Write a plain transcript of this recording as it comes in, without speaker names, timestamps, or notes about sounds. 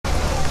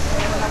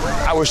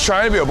I was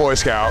trying to be a Boy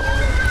Scout.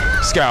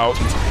 Scout.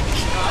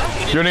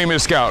 Your name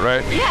is Scout,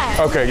 right? Yeah.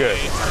 Okay, good.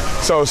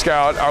 So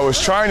Scout, I was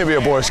trying to be a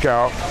Boy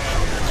Scout,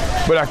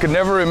 but I could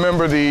never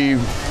remember the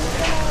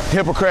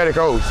Hippocratic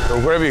Oath, or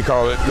whatever you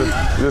call it,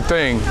 the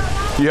thing.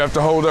 You have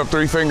to hold up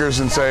 3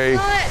 fingers and say,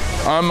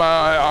 on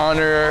my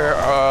honor,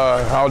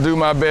 I'll do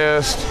my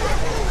best,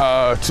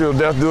 till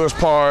death do us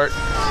part,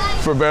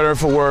 for better and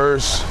for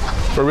worse,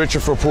 for richer,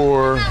 for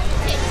poor,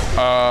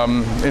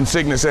 in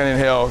sickness and in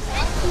health.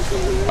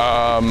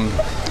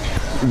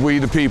 We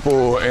the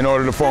people, in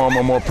order to form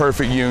a more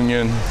perfect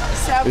union,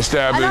 establish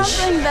I don't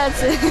think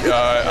that's it.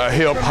 a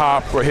hip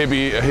hop or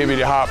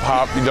hibbity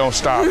hop, you don't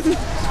stop.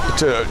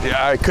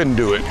 I couldn't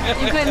do it.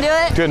 You couldn't do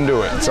it? Couldn't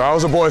do it. So I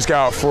was a Boy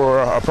Scout for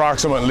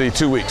approximately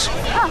 2 weeks.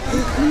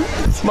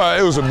 But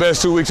it was the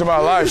best 2 weeks of my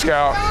life,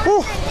 Scout.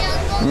 Whew.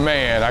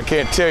 Man, I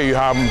can't tell you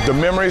how the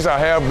memories I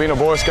have being a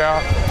Boy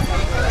Scout.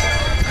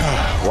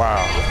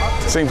 Wow,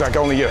 seems like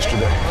only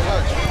yesterday.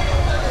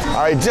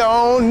 I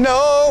don't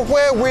know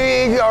where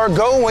we are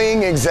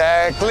going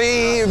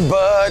exactly,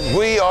 but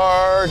we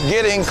are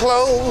getting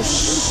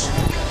close.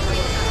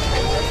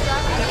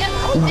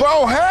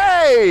 Bro,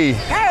 hey!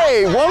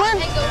 Hey,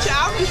 woman!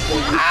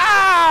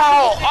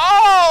 Ow!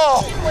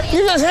 Oh!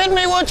 You just hit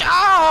me with,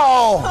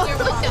 oh!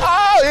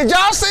 Oh, did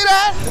y'all see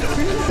that?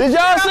 Did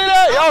y'all see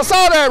that? Y'all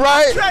saw that,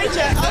 right?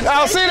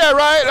 Y'all see that,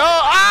 right?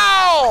 Oh,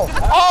 ow!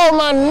 Oh,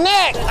 my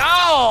neck!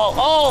 Oh,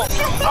 oh,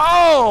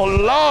 oh,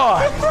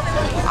 Lord!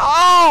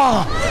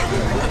 Oh!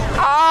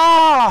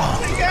 Oh!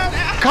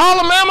 Call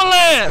an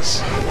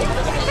ambulance!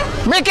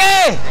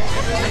 Mickey!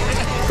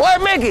 Where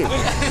Mickey?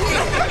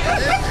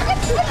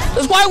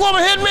 This white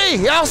woman hit me.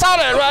 Y'all saw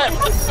that, right?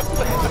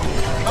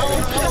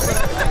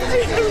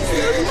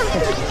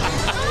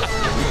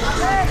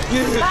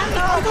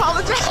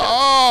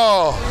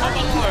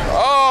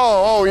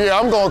 Oh, yeah,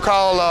 I'm gonna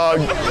call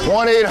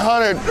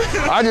 1-800.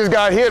 I just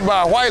got hit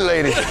by a white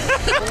lady.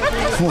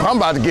 I'm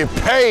about to get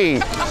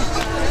paid.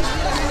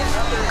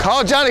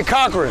 Call Johnny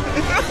Cochran.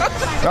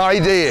 No, he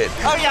did.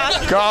 Oh,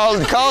 yeah. Call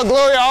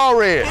Gloria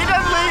Allred.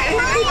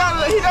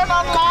 He doesn't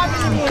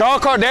online. Call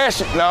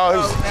Kardashian.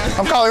 No,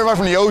 I'm calling everybody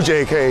from the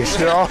OJ case,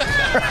 you know?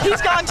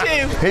 He's gone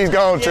too. He's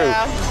gone too.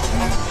 Yeah.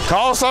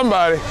 Call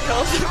somebody.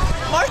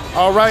 What?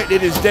 All right,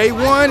 it is day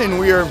 1 and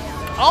we are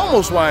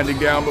almost winding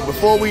down, but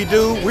before we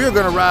do, we are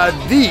gonna ride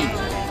the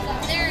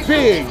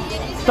Big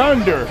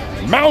Thunder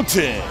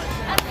Mountain.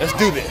 Let's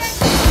do this.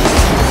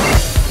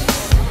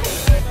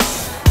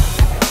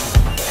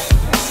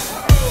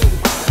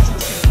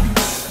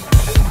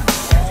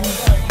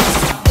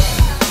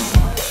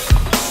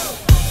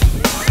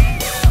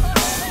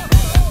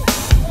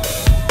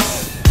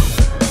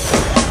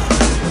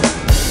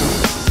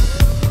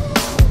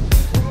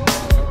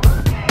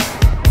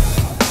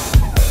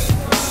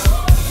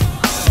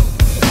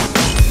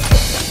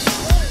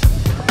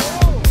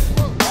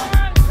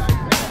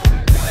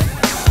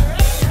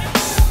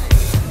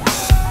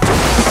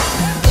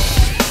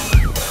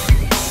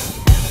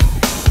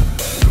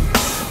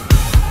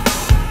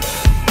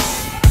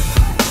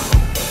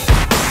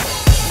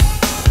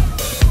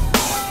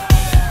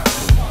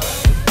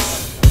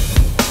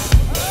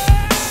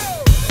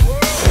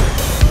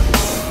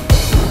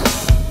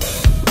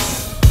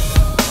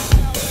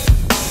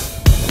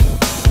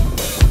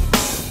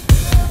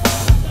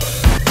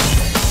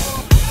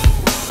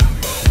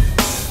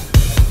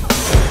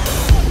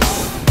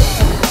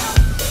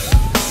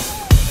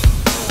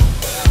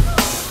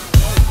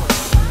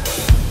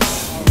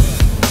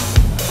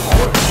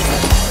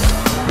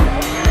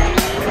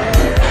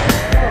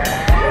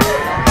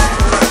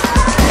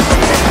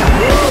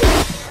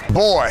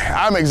 Boy,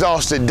 I'm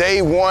exhausted.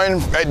 Day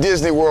 1 at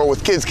Disney World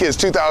with Kids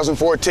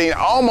 2014,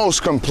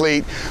 almost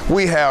complete.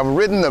 We have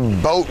ridden the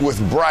boat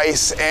with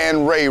Bryce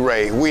and Ray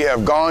Ray. We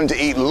have gone to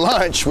eat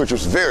lunch, which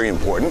was very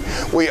important.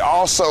 We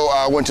also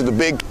went to the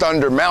Big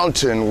Thunder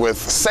Mountain with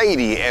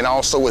Sadie and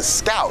also with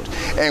Scout.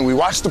 And we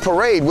watched the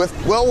parade with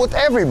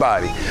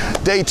everybody.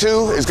 Day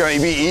 2 is going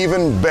to be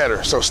even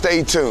better, so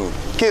stay tuned.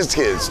 Kids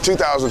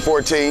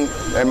 2014,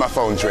 and my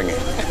phone's ringing.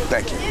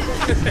 Thank you.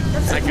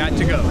 I got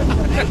to go.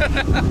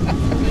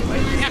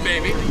 Yeah,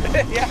 baby.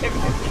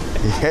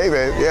 Hey,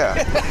 baby, yeah.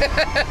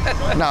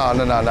 No,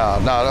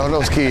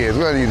 those kids.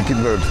 We don't need to keep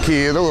those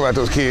kids. Don't worry about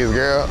those kids,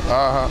 girl.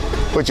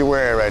 What you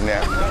wearing right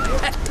now?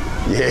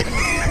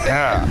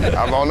 Yeah,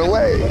 I'm on the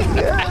way.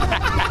 Yeah.